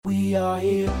We are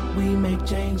here, we make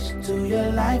change to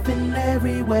your life in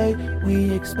every way.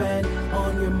 We expand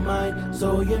on your mind,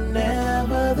 so you're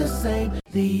never the same.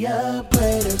 The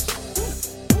Upgraders.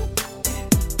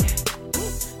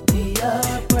 The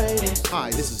Upgraders.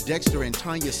 Hi, this is Dexter and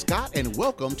Tanya Scott, and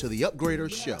welcome to the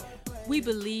Upgraders Show. We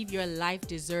believe your life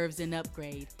deserves an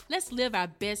upgrade. Let's live our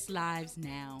best lives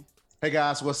now. Hey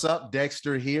guys, what's up?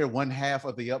 Dexter here, one half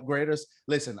of the Upgraders.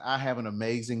 Listen, I have an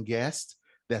amazing guest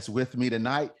that's with me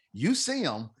tonight. You see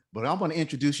him, but I'm going to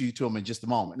introduce you to him in just a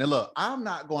moment. Now, look, I'm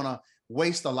not going to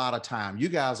waste a lot of time. You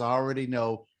guys already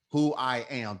know who I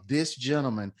am. This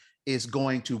gentleman is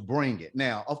going to bring it.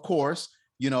 Now, of course,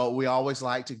 you know, we always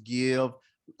like to give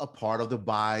a part of the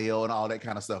bio and all that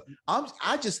kind of stuff.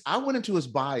 I went into his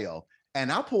bio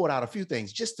and I pulled out a few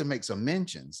things just to make some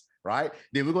mentions, right?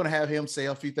 Then we're going to have him say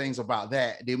a few things about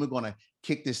that. Then we're going to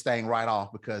kick this thing right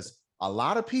off because a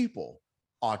lot of people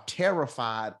are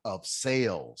terrified of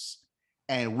sales.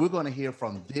 And we're going to hear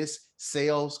from this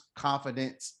sales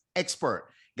confidence expert.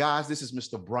 Guys, this is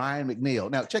Mr. Brian McNeil.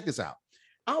 Now, check this out.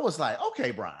 I was like, okay,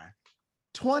 Brian,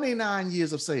 29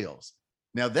 years of sales.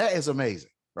 Now that is amazing,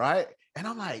 right? And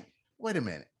I'm like, wait a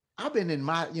minute. I've been in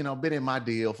my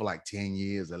deal for like 10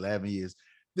 years, 11 years.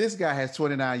 This guy has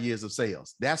 29 years of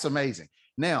sales. That's amazing.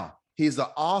 Now, he's the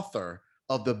author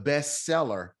of the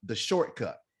bestseller, The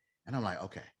Shortcut. And I'm like,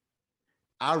 okay.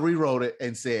 I rewrote it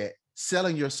and said,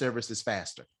 selling your services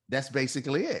faster. That's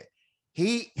basically it.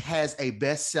 He has a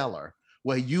bestseller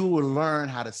where you will learn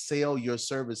how to sell your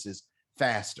services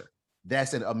faster.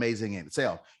 That's an amazing in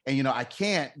itself. And, you know, I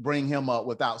can't bring him up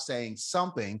without saying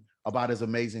something about his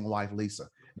amazing wife, Lisa.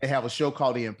 They have a show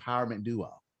called The Empowerment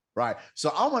Duo, right?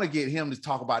 So I want to get him to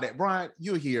talk about that. Brian,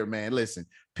 you're here, man. Listen,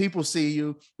 people see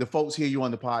you. The folks hear you on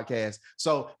the podcast.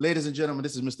 So, ladies and gentlemen,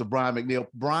 this is Mr. Brian McNeil.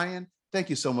 Brian, thank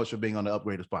you so much for being on the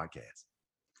Upgraders podcast.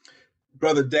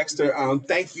 Brother Dexter,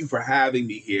 thank you for having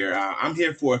me here. I'm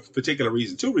here for a particular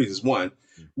reason, two reasons.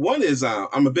 One is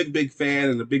I'm a big fan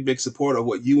and a big supporter of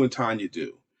what you and Tanya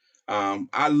do.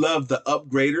 I love the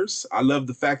Upgraders. I love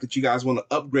the fact that you guys want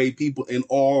to upgrade people in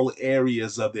all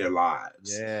areas of their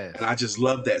lives. Yeah. And I just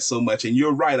love that so much. And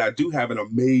you're right, I do have an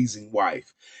amazing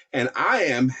wife. And I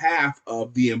am half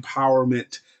of the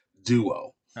Empowerment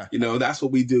Duo. You know, that's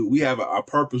what we do. We have a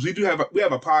purpose. We have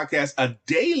a podcast, a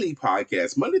daily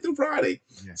podcast, Monday through Friday,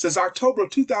 since October of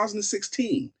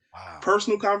 2016. Wow.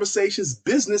 Personal conversations,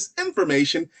 business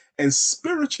information, and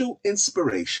spiritual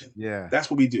inspiration. Yeah. That's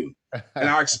what we do. And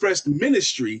our expressed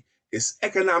ministry is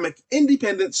economic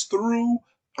independence through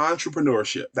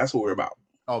entrepreneurship. That's what we're about.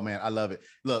 Oh, man, I love it.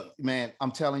 Look, man,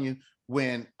 I'm telling you,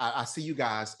 when I see you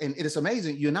guys, and it is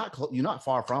amazing, you're not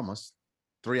far from us,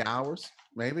 3 hours,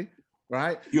 maybe.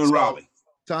 Right? You're in Raleigh.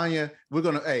 Tanya,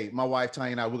 my wife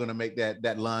Tanya and I, we're gonna make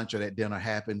that lunch or that dinner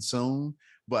happen soon.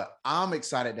 But I'm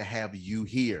excited to have you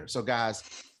here. So guys,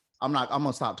 I'm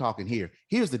gonna stop talking here.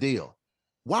 Here's the deal.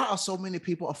 Why are so many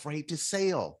people afraid to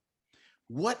sell?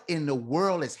 What in the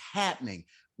world is happening?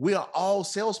 We are all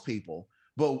salespeople,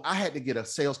 but I had to get a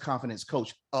sales confidence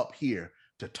coach up here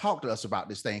to talk to us about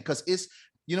this thing. Because it's,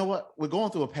 you know what? We're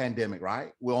going through a pandemic,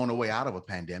 right? We're on the way out of a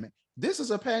pandemic. This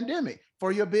is a pandemic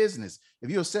for your business. If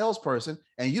you're a salesperson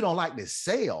and you don't like to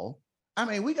sell, I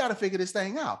mean, we got to figure this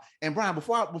thing out. And Brian,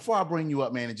 before I bring you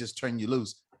up, man, and just turn you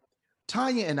loose,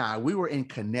 Tanya and I, we were in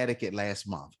Connecticut last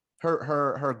month.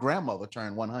 Her grandmother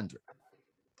turned 100.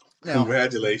 Now,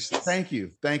 congratulations. Thank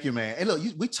you, man. And look,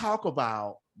 we talk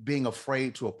about being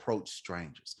afraid to approach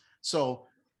strangers. So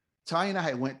Tanya and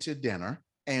I went to dinner,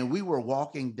 and we were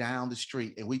walking down the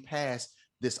street, and we passed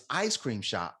this ice cream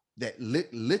shop that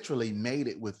literally made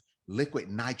it with liquid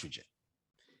nitrogen.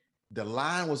 The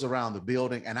line was around the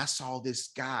building, and I saw this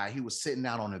guy. He was sitting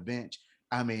out on a bench.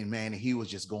 I mean, man, he was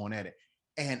just going at it.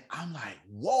 And I'm like,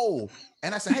 whoa.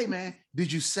 And I said, hey, man,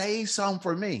 did you save some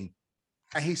for me?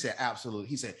 And he said, absolutely.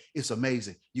 He said, it's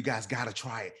amazing. You guys got to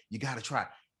try it. You got to try it.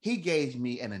 He gave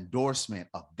me an endorsement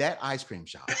of that ice cream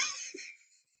shop.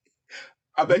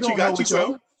 I bet you got you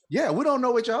some. Yeah, we don't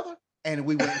know each other. And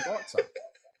we went and bought some.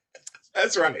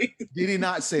 That's right. Did he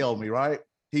not sell me, right?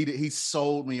 He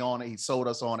sold me on it. He sold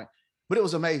us on it. But it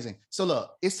was amazing. So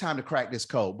look, it's time to crack this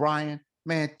code. Brian,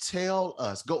 man, tell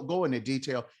us, go into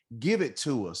detail, give it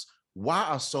to us. Why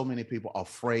are so many people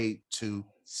afraid to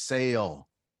sell?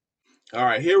 All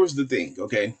right, here was the thing,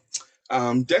 okay?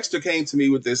 Dexter came to me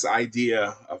with this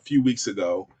idea a few weeks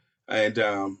ago, and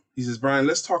he says, Brian,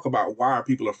 let's talk about why are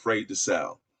people afraid to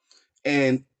sell?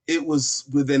 And it was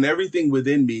within everything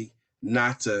within me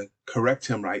not to correct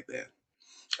him right then,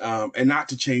 and not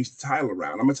to change the title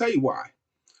around. I'm going to tell you why.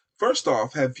 First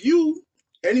off,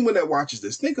 anyone that watches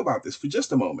this, think about this for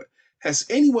just a moment. Has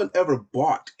anyone ever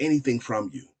bought anything from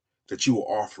you that you were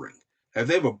offering? Have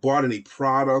they ever bought any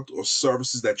product or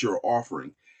services that you're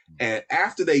offering? And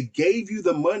after they gave you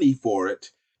the money for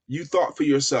it, you thought for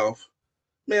yourself,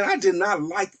 man, I did not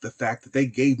like the fact that they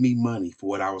gave me money for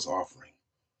what I was offering.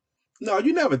 No,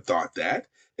 you never thought that.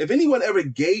 If anyone ever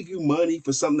gave you money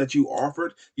for something that you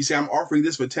offered, you say, I'm offering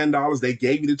this for $10. They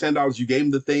gave you the $10, you gave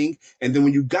them the thing. And then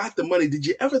when you got the money, did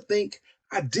you ever think,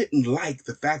 I didn't like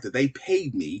the fact that they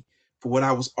paid me for what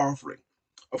I was offering?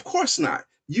 Of course not.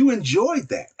 You enjoyed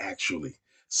that, actually.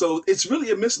 So it's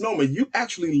really a misnomer. You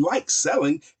actually like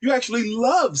selling. You actually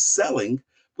love selling.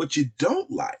 What you don't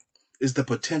like is the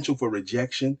potential for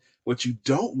rejection. What you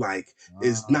don't like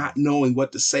is not knowing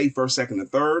what to say first, second, and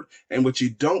third. And what you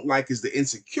don't like is the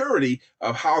insecurity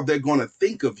of how they're going to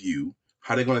think of you,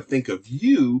 how they're going to think of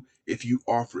you if you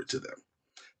offer it to them.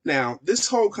 Now, this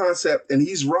whole concept, and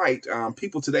he's right,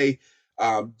 people today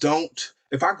don't,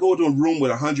 if I go to a room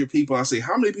with 100 people, I say,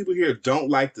 how many people here don't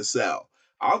like to sell?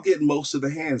 I'll get most of the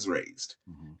hands raised.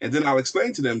 Mm-hmm. And then I'll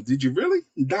explain to them, did you really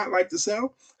not like to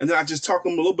sell? And then I just talk to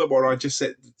them a little bit about what I just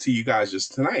said to you guys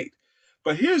just tonight.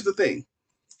 But here's the thing.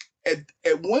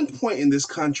 At one point in this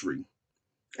country,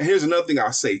 and here's another thing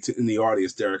I'll say in the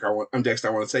audience, Derek, I'm Dexter,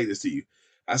 I want to say this to you.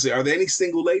 I say, are there any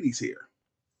single ladies here?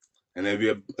 And there'll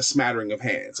be a smattering of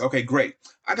hands. Okay, great.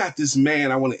 I got this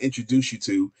man I want to introduce you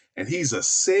to, and he's a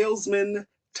salesman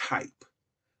type.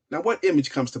 Now, what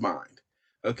image comes to mind?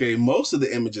 Okay, most of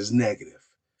the image is negative.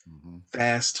 Mm-hmm.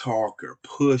 Fast talker,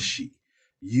 pushy,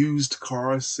 used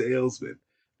car salesman.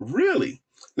 Really?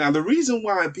 Now, the reason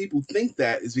why people think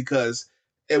that is because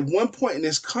at one point in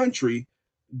this country,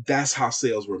 that's how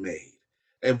sales were made.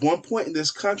 At one point in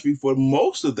this country, for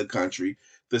most of the country,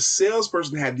 the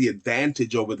salesperson had the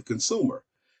advantage over the consumer.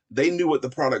 They knew what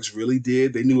the products really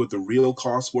did. They knew what the real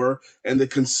costs were. And the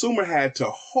consumer had to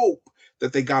hope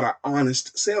that they got an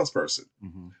honest salesperson.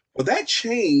 Mm-hmm. Well, that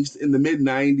changed in the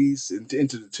mid-90s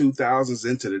into the 2000s,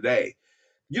 into today.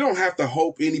 You don't have to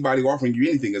hope anybody offering you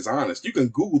anything is honest. You can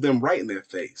Google them right in their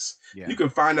face. Yeah. You can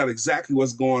find out exactly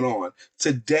what's going on.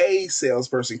 Today's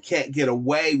salesperson can't get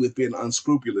away with being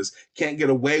unscrupulous, can't get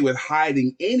away with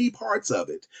hiding any parts of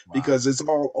it. Wow. Because it's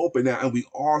all open now and we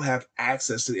all have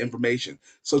access to the information.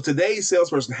 So today's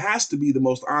salesperson has to be the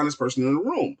most honest person in the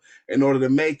room in order to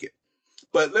make it.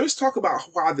 But let's talk about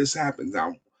why this happens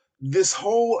now. This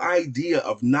whole idea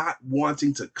of not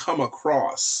wanting to come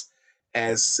across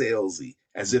as salesy,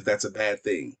 as if that's a bad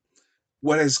thing.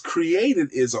 What has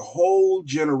created is a whole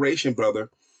generation, brother,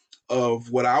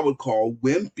 of what I would call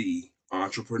wimpy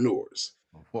entrepreneurs.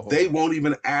 Whoa. They won't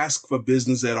even ask for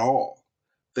business at all.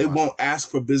 They won't ask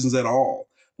for business at all.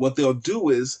 What they'll do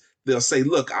is they'll say,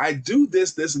 look, I do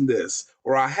this, this, and this,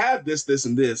 or I have this, this,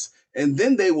 and this. And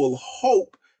then they will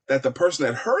hope that the person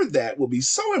that heard that will be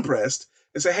so impressed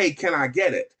and say, hey, can I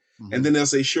get it? Mm-hmm. And then they'll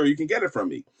say, sure, you can get it from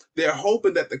me. They're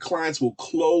hoping that the clients will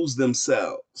close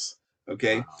themselves,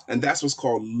 okay? Wow. And that's what's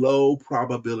called low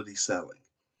probability selling.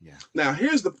 Yeah. Now,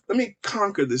 let me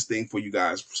conquer this thing for you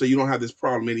guys so you don't have this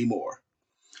problem anymore.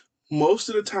 Most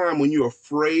of the time when you're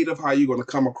afraid of how you're going to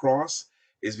come across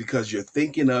is because you're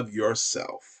thinking of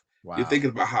yourself. Wow. You're thinking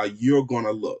about how you're going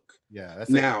to look. Yeah. That's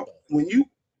now, when you,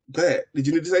 go ahead. Did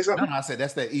you need to say something? No, I said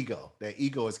that's that ego. That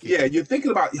ego is key. Yeah, you're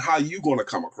thinking about how you're going to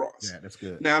come across. Yeah, that's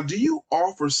good. Now, do you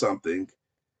offer something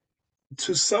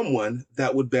to someone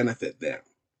that would benefit them?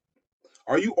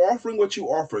 Are you offering what you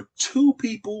offer to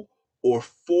people or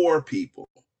for people?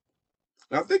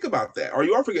 Now think about that. Are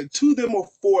you offering it to them or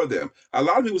for them? A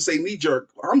lot of people say knee jerk,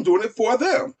 I'm doing it for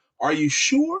them. Are you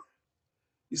sure?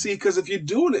 You see, because if you're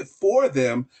doing it for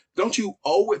them, don't you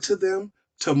owe it to them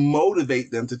to motivate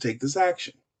them to take this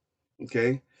action?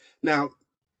 Okay. Now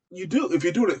you do, if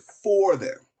you're doing it for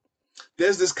them,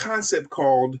 there's this concept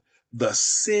called the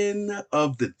sin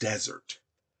of the desert.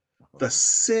 The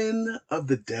sin of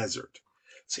the desert.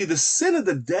 See, the sin of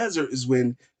the desert is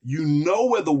when you know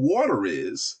where the water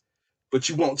is, but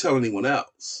you won't tell anyone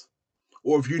else.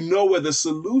 Or if you know where the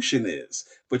solution is,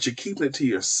 but you're keeping it to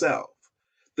yourself.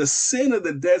 The sin of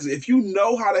the desert, if you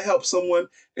know how to help someone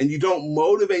and you don't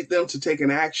motivate them to take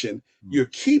an action, you're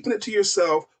keeping it to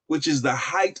yourself, which is the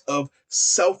height of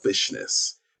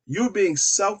selfishness. You're being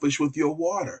selfish with your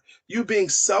water. You're being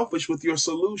selfish with your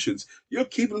solutions. You're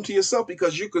keeping them to yourself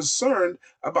because you're concerned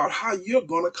about how you're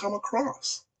going to come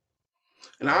across.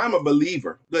 And I'm a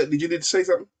believer. Did you need to say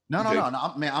something? No,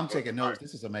 man, I'm taking notes.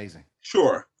 This is amazing.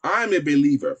 Sure. I'm a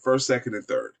believer, first, second, and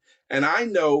third. And I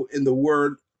know in the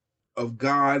word of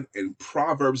God in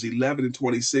Proverbs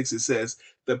 11:26, it says,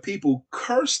 the people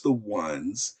curse the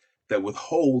ones that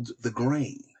withhold the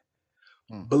grain.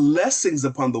 Blessings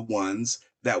upon the ones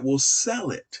that will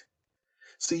sell it.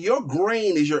 See, your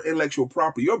grain is your intellectual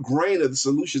property. Your grain are the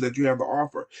solutions that you have to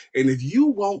offer. And if you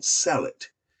won't sell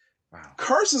it, Wow.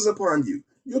 curses upon you.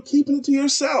 You're keeping it to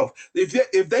yourself.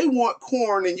 If they want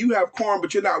corn and you have corn,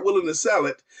 but you're not willing to sell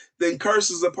it, then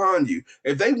curses upon you.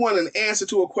 If they want an answer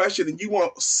to a question and you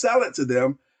won't sell it to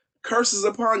them, curses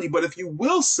upon you. But if you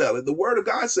will sell it, the word of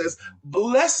God says,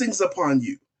 blessings upon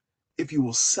you if you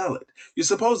will sell it. You're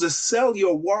supposed to sell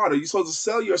your water. You're supposed to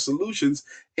sell your solutions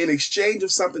in exchange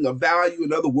of something of value.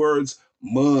 In other words,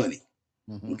 money.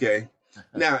 Mhm. Okay.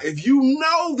 Now, if you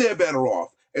know they're better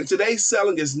off, and today's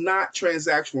selling is not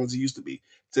transactional as it used to be.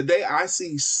 Today, I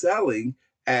see selling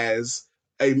as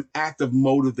an act of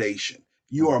motivation.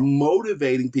 You are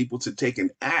motivating people to take an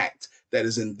act that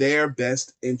is in their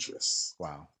best interests.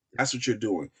 Wow. That's what you're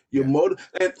doing. You're Yeah.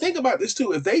 and think about this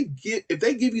too. If they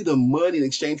give you the money in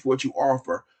exchange for what you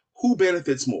offer, who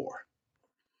benefits more?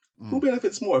 Who Mm.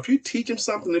 benefits more? If you teach them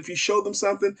something, if you show them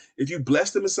something, if you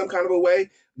bless them in some kind of a way,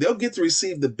 they'll get to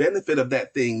receive the benefit of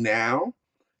that thing now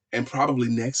and probably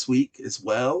next week as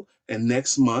well, and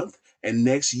next month, and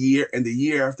next year, and the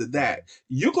year after that.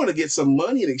 You're going to get some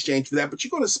money in exchange for that, but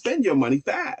you're going to spend your money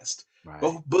fast.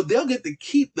 Right. But they'll get to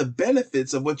keep the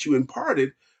benefits of what you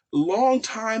imparted long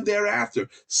time thereafter,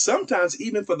 sometimes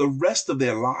even for the rest of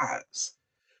their lives.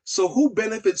 So who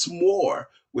benefits more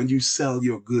when you sell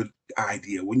your good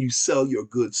idea, when you sell your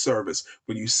good service,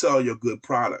 when you sell your good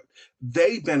product?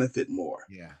 They benefit more.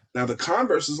 Yeah. Now, the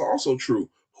converse is also true.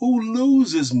 Who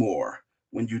loses more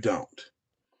when you don't?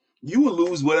 You will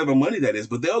lose whatever money that is,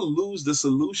 but they'll lose the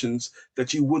solutions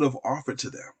that you would have offered to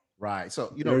them. Right.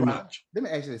 So, Very Brian, much. let me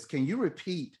ask you this. Can you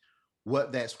repeat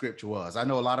what that scripture was? I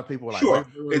know a lot of people are like, Sure.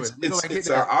 wait. Let me go back and get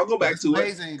that. I'll go back It's to it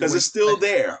amazing the because way it's you still say it.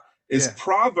 there. It's Yeah.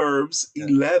 Proverbs Yeah.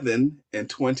 11 and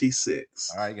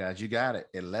 26. All right, guys, you got it.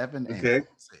 11 and Okay.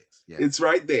 26. Yeah, It's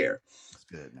right there. that's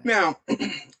good, man. Now,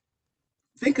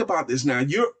 think about this now.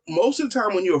 You're most of the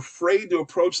time when you're afraid to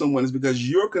approach someone is because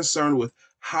you're concerned with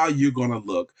how you're going to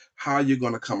look, how you're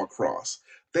going to come across.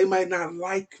 They might not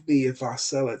like me if I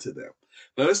sell it to them.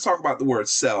 Now let's talk about the word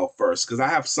sell first, because I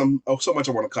have so much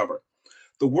I want to cover.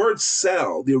 The word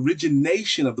sell, the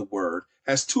origination of the word,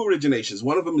 has two originations.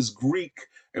 One of them is Greek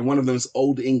and one of them is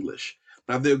Old English.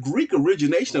 Now the Greek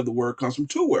origination of the word comes from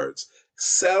two words,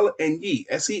 sel and ye,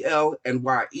 S-E-L and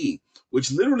Y-E,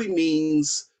 which literally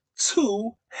means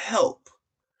to help.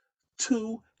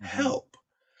 To help.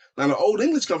 Now, the Old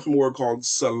English comes from a word called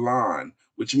salon,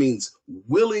 which means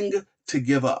willing to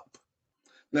give up.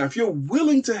 Now, if you're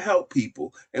willing to help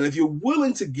people and if you're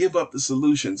willing to give up the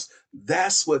solutions,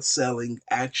 that's what selling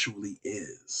actually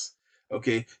is.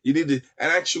 Okay, you need to,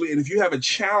 and if you have a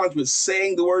challenge with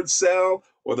saying the word sell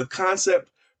or the concept,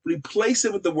 replace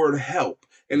it with the word help.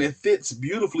 And it fits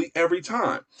beautifully every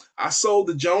time. I sold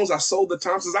the Jones, I sold the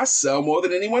Thompsons, I sell more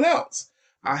than anyone else.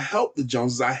 I help the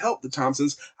Joneses, I help the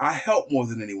Thompsons, I help more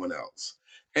than anyone else.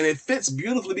 And it fits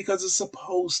beautifully because it's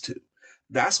supposed to.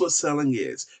 That's what selling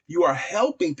is. You are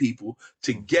helping people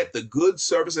to get the good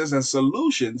services and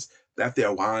solutions that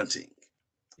they're wanting.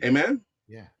 Amen?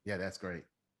 Yeah, that's great.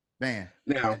 Man.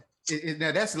 Now,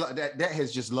 now that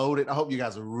has just loaded. I hope you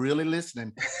guys are really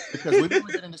listening, because we've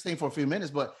only been in this thing for a few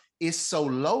minutes, but it's so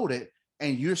loaded,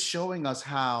 and you're showing us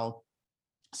how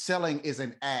selling is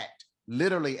an act,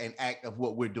 literally an act of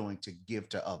what we're doing to give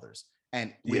to others.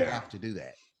 And we have to do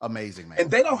that. Amazing, man. And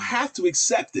they don't have to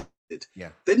accept it. Yeah.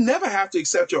 They never have to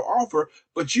accept your offer,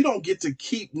 but you don't get to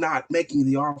keep not making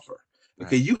the offer.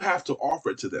 Okay. Right. You have to offer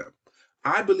it to them.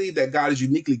 I believe that God is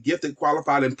uniquely gifted,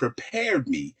 qualified, and prepared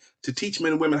me to teach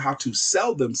men and women how to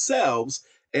sell themselves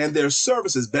and their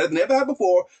services better than ever have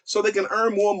before, so they can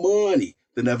earn more money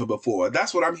than ever before.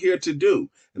 That's what I'm here to do.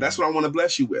 And that's what I want to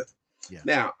bless you with. Yeah.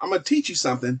 Now, I'm going to teach you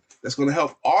something that's going to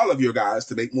help all of your guys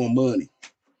to make more money.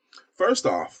 First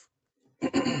off,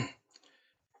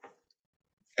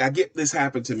 I get this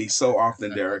happen to me so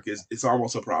often, Derek. It's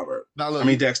almost a proverb. Now,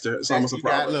 look, Dexter, it's almost a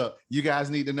proverb. You guys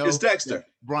need to know. It's Dexter.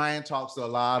 Brian talks to a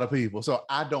lot of people, so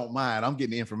I don't mind. I'm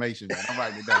getting the information, man. I'm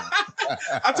writing it down.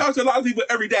 I talk to a lot of people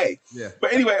every day. Yeah.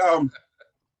 But anyway,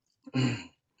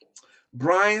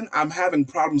 Brian, I'm having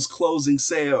problems closing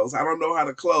sales. I don't know how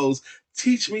to close.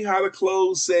 Teach me how to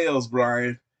close sales,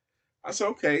 Brian. I said,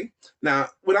 okay. Now,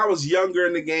 when I was younger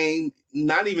in the game,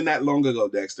 not even that long ago,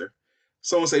 Dexter,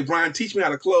 someone say, Brian, teach me how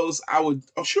to close. I would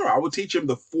teach him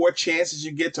the 4 chances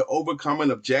you get to overcome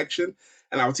an objection.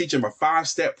 And I would teach him a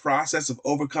 5-step process of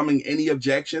overcoming any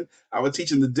objection. I would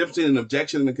teach him the difference between an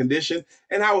objection and a condition.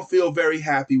 And I would feel very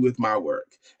happy with my work.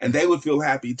 And they would feel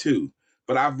happy too.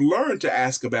 But I've learned to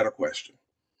ask a better question.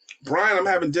 Brian, I'm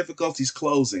having difficulties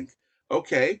closing.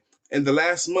 Okay. In the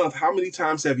last month, how many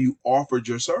times have you offered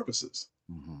your services?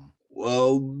 Mm-hmm.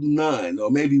 Well, none, or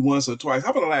maybe once or twice.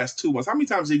 How about the last 2 months? How many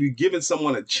times have you given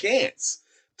someone a chance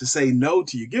to say no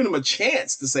to you? Given them a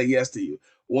chance to say yes to you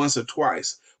once or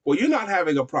twice. Well, you're not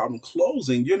having a problem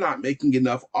closing. You're not making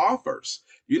enough offers.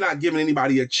 You're not giving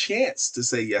anybody a chance to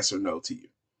say yes or no to you.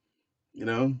 You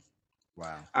know,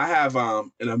 Wow. I have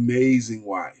an amazing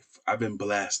wife. I've been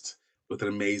blessed with an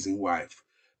amazing wife,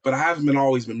 but I haven't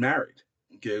always been married.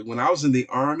 Okay. When I was in the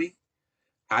Army,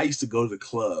 I used to go to the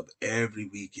club every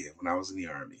weekend when I was in the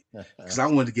Army because I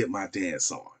wanted to get my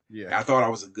dance on. Yeah. I thought I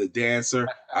was a good dancer.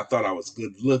 I thought I was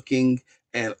good looking.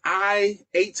 And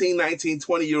 18, 19,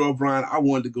 20-year-old Brian, I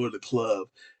wanted to go to the club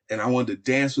and I wanted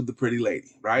to dance with the pretty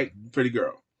lady, right? Pretty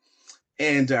girl.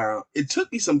 And it took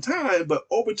me some time, but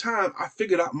over time, I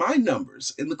figured out my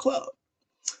numbers in the club.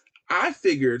 I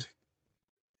figured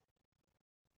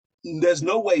there's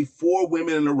no way 4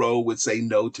 women in a row would say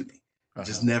no to me. It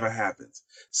just never happens.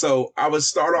 So I would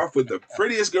start off with the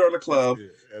prettiest girl in the club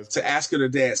to ask her to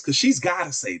dance because she's got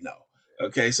to say no.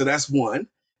 Okay, so that's one.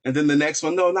 And then the next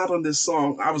one, no, not on this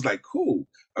song. I was like, cool.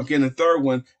 I'm getting the third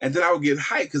one. And then I would get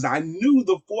hyped because I knew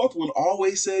the fourth one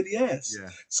always said yes. Yeah.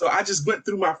 So I just went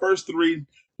through my first 3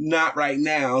 not right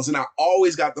nows, and I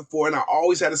always got the 4, and I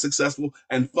always had a successful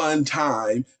and fun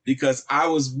time because I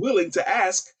was willing to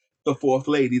ask the 4th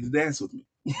lady to dance with me.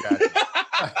 Gotcha.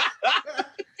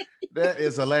 That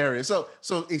is hilarious. So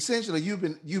essentially you've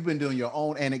been doing your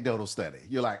own anecdotal study.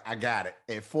 You're like, I got it.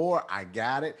 At 4, I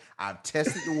got it. I've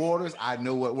tested the waters. I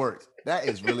know what works. That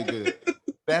is really good.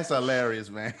 That's hilarious,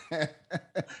 man.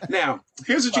 Now,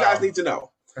 here's what you guys need to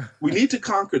know. We need to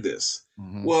conquer this.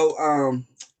 Mhm. Well,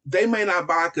 they may not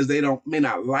buy because may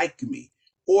not like me,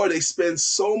 or they spend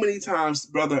so many times,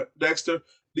 Brother Dexter,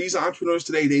 these entrepreneurs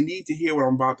today, they need to hear what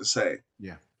I'm about to say.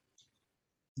 Yeah.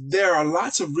 There are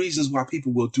lots of reasons why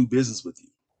people will do business with you.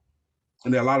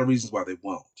 And there are a lot of reasons why they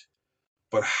won't.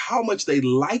 But how much they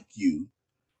like you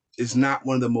is not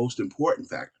one of the most important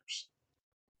factors.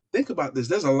 Think about this.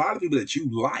 There's a lot of people that you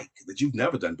like that you've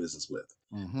never done business with.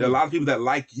 Mhm. There are a lot of people that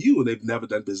like you and they've never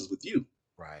done business with you.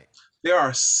 Right. There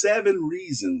are 7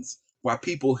 reasons why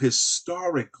people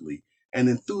historically and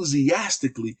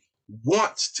enthusiastically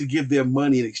want to give their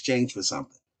money in exchange for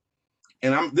something.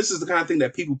 And this is the kind of thing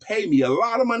that people pay me a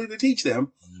lot of money to teach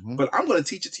them, Mhm. but I'm going to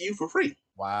teach it to you for free.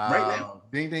 Wow. Right now.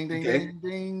 Ding, ding, ding, Okay. ding,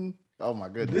 ding. Oh my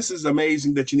goodness. This is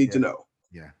amazing that you need to Yeah. know.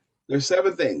 Yeah. There's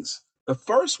 7 things. The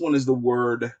first one is the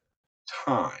word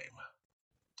time.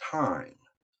 Time.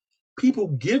 People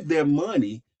give their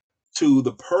money to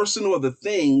the person or the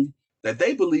thing that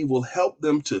they believe will help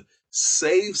them to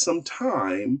save some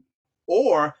time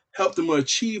or help them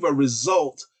achieve a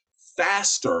result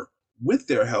faster with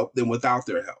their help than without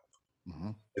their help.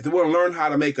 Mhm. If they want to learn how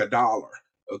to make $1,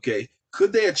 okay,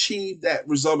 could they achieve that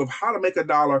result of how to make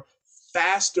 $1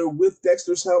 faster with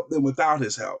Dexter's help than without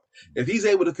his help? If he's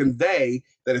able to convey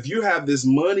that if you have this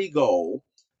money goal,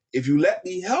 if you let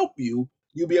me help you,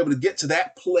 you'll be able to get to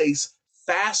that place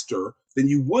faster than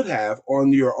you would have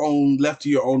on your own, left to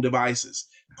your own devices.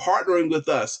 Partnering with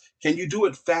us, can you do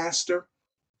it faster?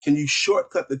 Can you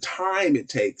shortcut the time it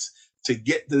takes to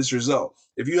get this result?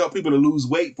 If you help people to lose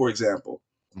weight, for example,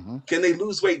 Mhm. can they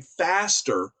lose weight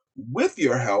faster with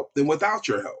your help than without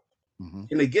your help? Mhm.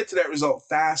 Can they get to that result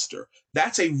faster?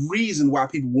 That's a reason why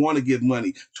people want to give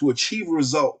money, to achieve a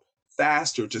result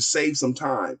faster, to save some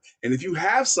time. And if you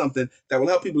have something that will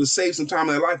help people to save some time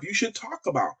in their life, you should talk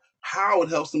about how it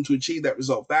helps them to achieve that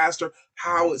result faster,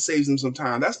 how it saves them some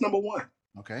time. That's number 1.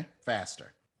 Okay.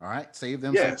 Faster. All right. Save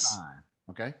them Yes. some time.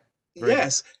 Okay. Very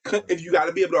Yes. If you got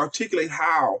to be able to articulate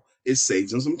how it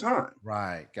saves them some time.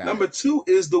 Right. Got Number 2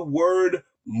 is the word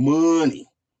money.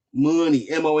 Money,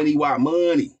 M-O-N-E-Y,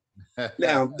 money. it.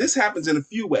 Now, this happens in a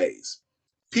few ways.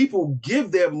 People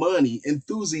give their money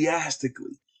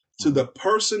enthusiastically to the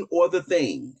person or the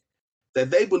thing that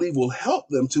they believe will help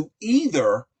them to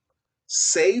either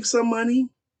save some money,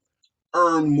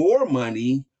 earn more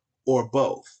money, or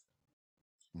both.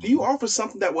 Do you offer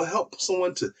something that will help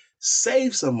someone to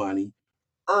save some money,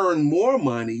 earn more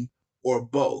money, or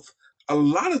both? A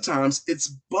lot of times it's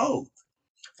both.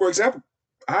 For example,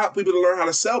 I help people to learn how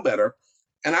to sell better,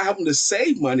 and I help them to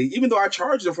save money, even though I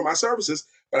charge them for my services,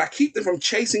 but I keep them from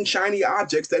chasing shiny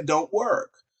objects that don't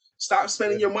work. Stop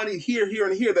spending your money here, here,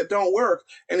 and here that don't work.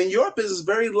 And in your business,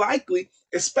 very likely,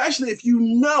 especially if you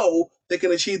know they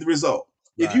can achieve the result.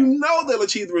 If you know they'll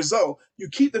achieve the result, you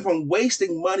keep them from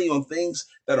wasting money on things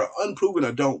that are unproven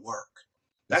or don't work.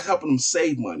 That's helping them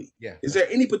save money. Yeah. Is there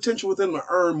any potential with them to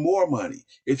earn more money?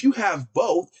 If you have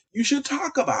both, you should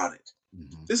talk about it.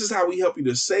 Mhm. This is how we help you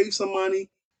to save some money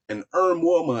and earn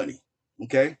more money.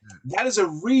 Okay. That is a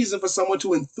reason for someone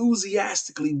to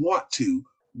enthusiastically want to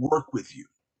work with you.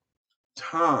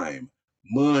 Time,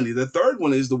 money. The third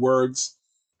one is the words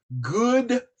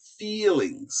good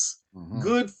feelings.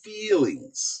 Good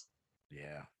feelings.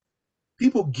 Yeah.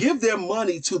 People give their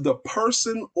money to the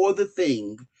person or the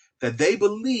thing that they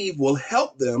believe will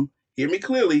help them, hear me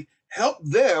clearly, help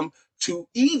them to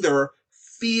either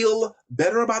feel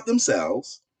better about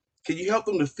themselves. Can you help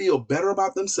them to feel better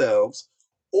about themselves?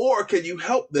 Or can you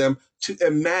help them to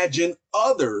imagine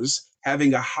others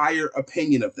having a higher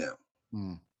opinion of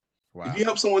them? Wow. If you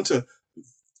help someone to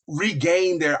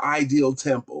regain their ideal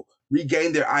temple,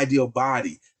 regain their ideal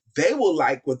body, they will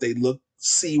like what they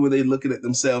see when they're looking at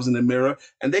themselves in the mirror,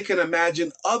 and they can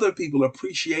imagine other people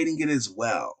appreciating it as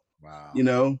well. Wow. You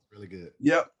know? Really good.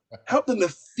 Yep. Help them to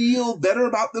feel better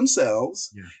about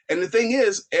themselves. Yeah. And the thing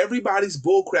is, everybody's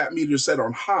bullcrap meter is set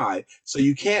on high, so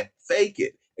you can't fake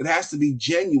it. It has to be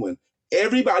genuine.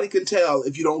 Everybody can tell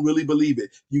if you don't really believe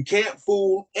it. You can't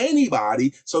fool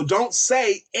anybody, so don't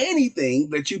say anything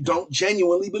that you don't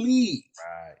genuinely believe.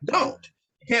 Right. Don't.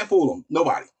 You can't fool them.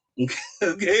 Nobody.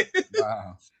 Okay?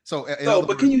 Wow. So,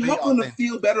 but can you help them to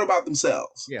feel better about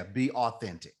themselves? Yeah, be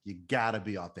authentic. You gotta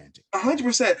be authentic.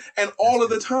 100%, and all of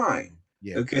the time.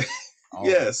 Yeah. Okay.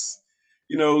 Yes.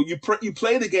 You know, you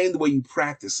play the game the way you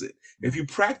practice it. If you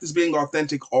practice being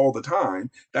authentic all the time,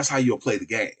 that's how you'll play the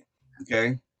game.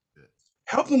 Okay.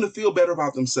 Help them to feel better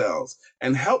about themselves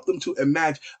and help them to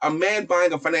imagine a man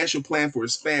buying a financial plan for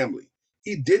his family.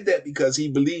 He did that because he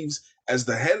believes, as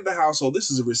the head of the household, this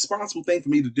is a responsible thing for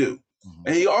me to do.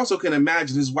 And he also can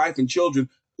imagine his wife and children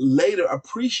later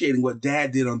appreciating what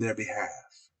dad did on their behalf.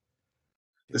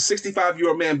 The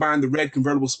 65-year-old man buying the red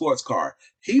convertible sports car,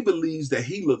 he believes that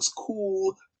he looks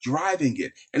cool driving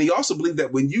it. And he also believes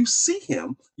that when you see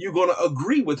him, you're going to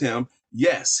agree with him.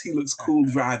 Yes, he looks cool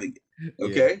driving it.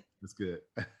 Okay? Yeah, that's good.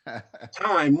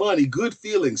 Time, money, good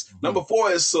feelings. Number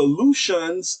 4 is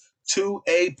solutions to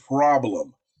a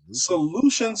problem.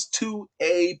 Solutions to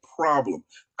a problem.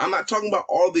 I'm not talking about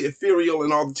all the ethereal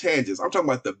and all the tangents. I'm talking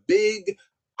about the big,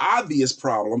 obvious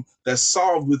problem that's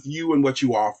solved with you and what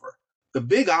you offer. The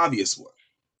big, obvious one.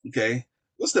 Okay?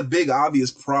 What's the big,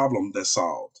 obvious problem that's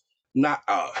solved? Not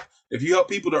if you help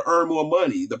people to earn more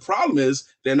money, the problem is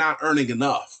they're not earning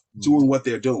enough doing what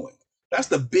they're doing. That's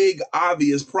the big,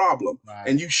 obvious problem. Right.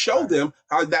 And you show them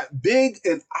how that big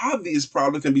and obvious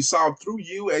problem can be solved through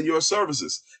you and your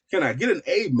services. Can I get an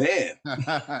amen?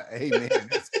 Amen.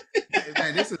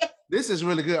 Man, this is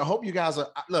really good. I hope you guys are,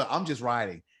 look, I'm just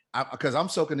writing because I'm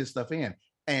soaking this stuff in.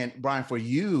 And Brian, for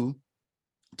you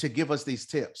to give us these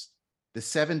tips, the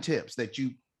 7 tips that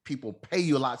people pay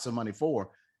you lots of money for,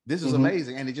 this is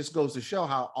amazing. And it just goes to show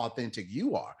how authentic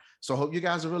you are. So I hope you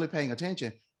guys are really paying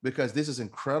attention, because this is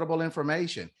incredible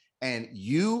information and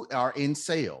you are in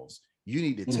sales. You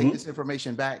need to take this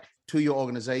information back to your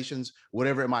organizations,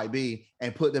 whatever it might be,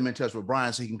 and put them in touch with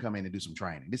Brian so he can come in and do some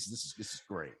training. This is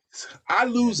great. I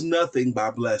lose nothing by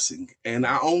blessing, and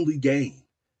I only gain.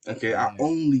 Okay. I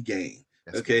only gain.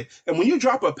 Okay. And when you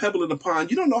drop a pebble in the pond,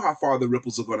 you don't know how far the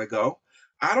ripples are going to go.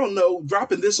 I don't know,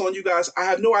 dropping this on you guys, I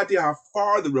have no idea how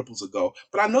far the ripples will go,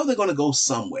 but I know they're going to go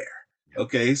somewhere.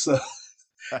 Okay. So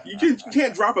you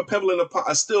can't drop a pebble in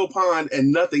a still pond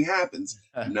and nothing happens.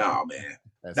 No, man.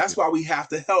 That's why we have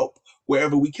to help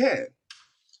wherever we can.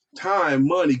 Time,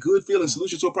 money, good feeling,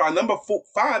 solution to a problem. Number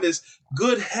 5 is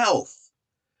good health.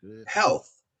 Health.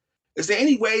 Is there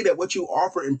any way that what you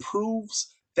offer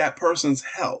improves that person's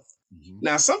health?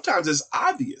 Now, sometimes it's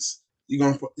obvious.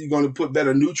 You're going to put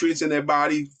better nutrients in their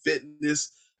body,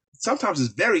 fitness. Sometimes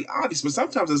it's very obvious, but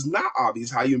sometimes it's not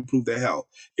obvious how you improve their health.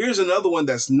 Here's another one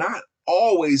that's not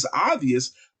always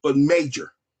obvious, but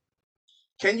major.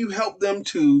 Can you help them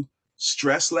to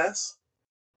stress less?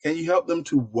 Can you help them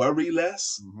to worry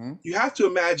less? You have to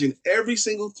imagine every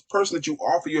single person that you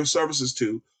offer your services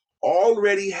to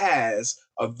already has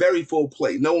a very full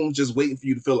plate. No one's just waiting for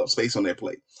you to fill up space on their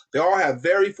plate. They all have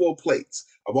very full plates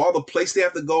of all the places they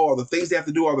have to go, all the things they have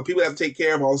to do, all the people they have to take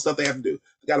care of, all the stuff they have to do.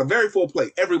 They got a very full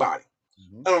plate, everybody.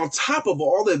 And on top of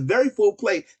all their very full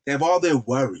plate, they have all their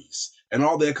worries and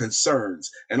all their concerns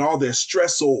and all their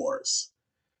stressors.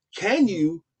 Can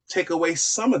you take away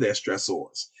some of their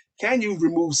stressors? Can you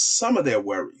remove some of their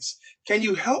worries? Can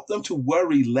you help them to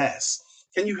worry less?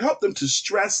 Can you help them to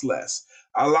stress less?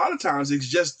 A lot of times it's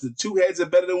just the 2 heads are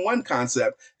better than one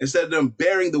concept. Instead of them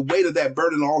bearing the weight of that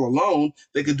burden all alone,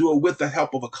 they can do it with the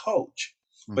help of a coach.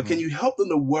 But can you help them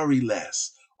to worry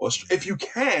less? Or if you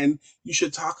can, you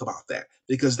should talk about that,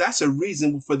 because that's a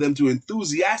reason for them to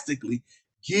enthusiastically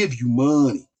give you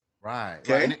money. Right.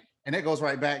 Okay. Right. And it goes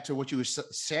right back to what you were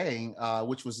saying,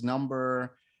 which was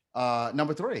number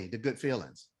 3, the good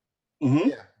feelings. Mm-hmm.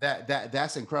 Yeah,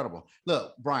 that's incredible.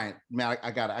 Look, Brian, man,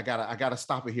 I gotta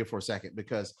stop it here for a second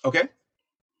because Okay.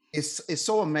 it's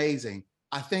so amazing.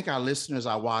 I think our listeners,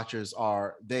 our watchers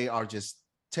are just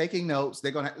taking notes.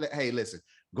 They're gonna, hey, listen,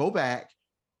 go back,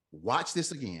 watch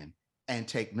this again, and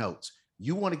take notes.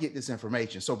 You want to get this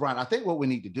information. So, Brian, I think what we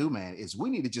need to do, man, is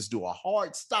we need to just do a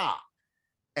hard stop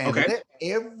and Okay. let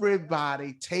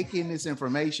everybody take in this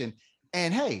information.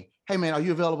 And hey, man, are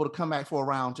you available to come back for a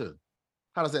round two?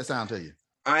 How does that sound to you?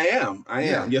 I am.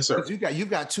 Yes, sir. You've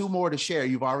got two more to share.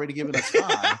 You've already given us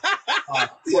five.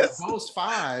 Yes. Those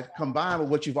five combined with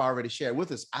what you've already shared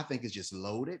with us, I think is just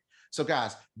loaded. So,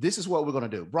 guys, this is what we're going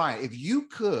to do. Brian, if you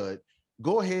could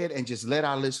go ahead and just let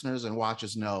our listeners and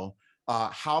watchers know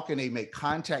how can they make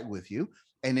contact with you.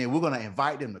 And then we're going to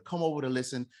invite them to come over to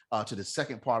listen to the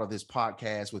second part of this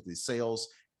podcast with the sales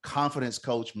confidence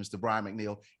coach, Mr. Brian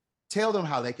McNeil. Tell them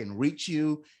how they can reach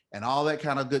you and all that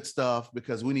kind of good stuff,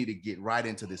 because we need to get right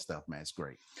into this stuff, man. It's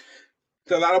great.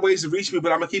 There are a lot of ways to reach me,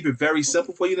 but I'm going to keep it very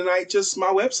simple for you tonight. Just my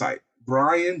website,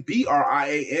 Brian,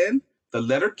 BRIAN, the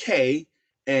letter K,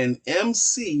 and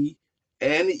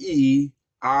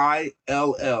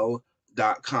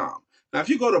MCNEILL.com. Now, if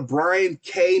you go to Brian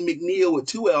K. McNeil with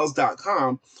 2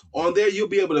 L's.com, on there, you'll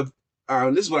be able to,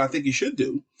 this is what I think you should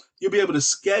do. You'll be able to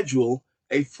schedule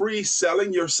a free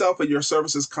selling yourself and your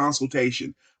services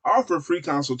consultation. I offer a free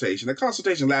consultation. The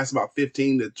consultation lasts about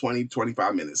 15 to 20,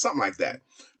 25 minutes, something like that.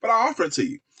 But I offer it to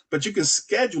you. But you can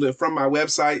schedule it from my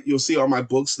website. You'll see all my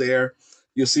books there.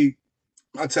 You'll see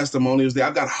my testimonials there.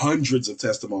 I've got hundreds of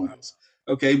testimonials.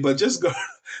 Okay, but just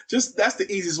that's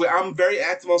the easiest way. I'm very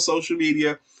active on social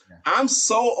media. Yeah. I'm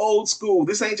so old school.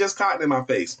 This ain't just cotton in my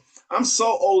face. I'm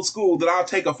so old school that I'll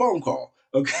take a phone call.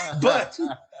 Okay, but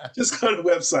just go to the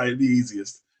website, the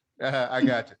easiest. I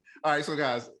got you. All right, so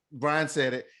guys, Brian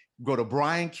said it. Go to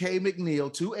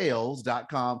BrianKMcNeil, 2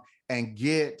 L's.com and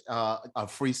get a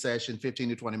free session, 15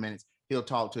 to 20 minutes. He'll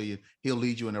talk to you. He'll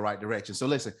lead you in the right direction. So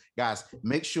listen, guys,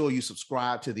 make sure you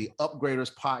subscribe to the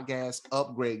Upgraders podcast,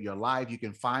 Upgrade Your Life. You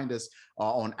can find us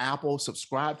on Apple.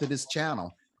 Subscribe to this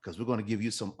channel because we're going to give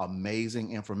you some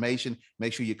amazing information.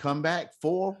 Make sure you come back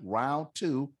for round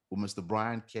two with Mr.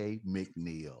 Brian K.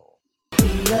 McNeil.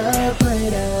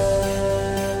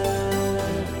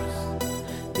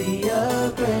 The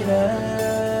Upgraders.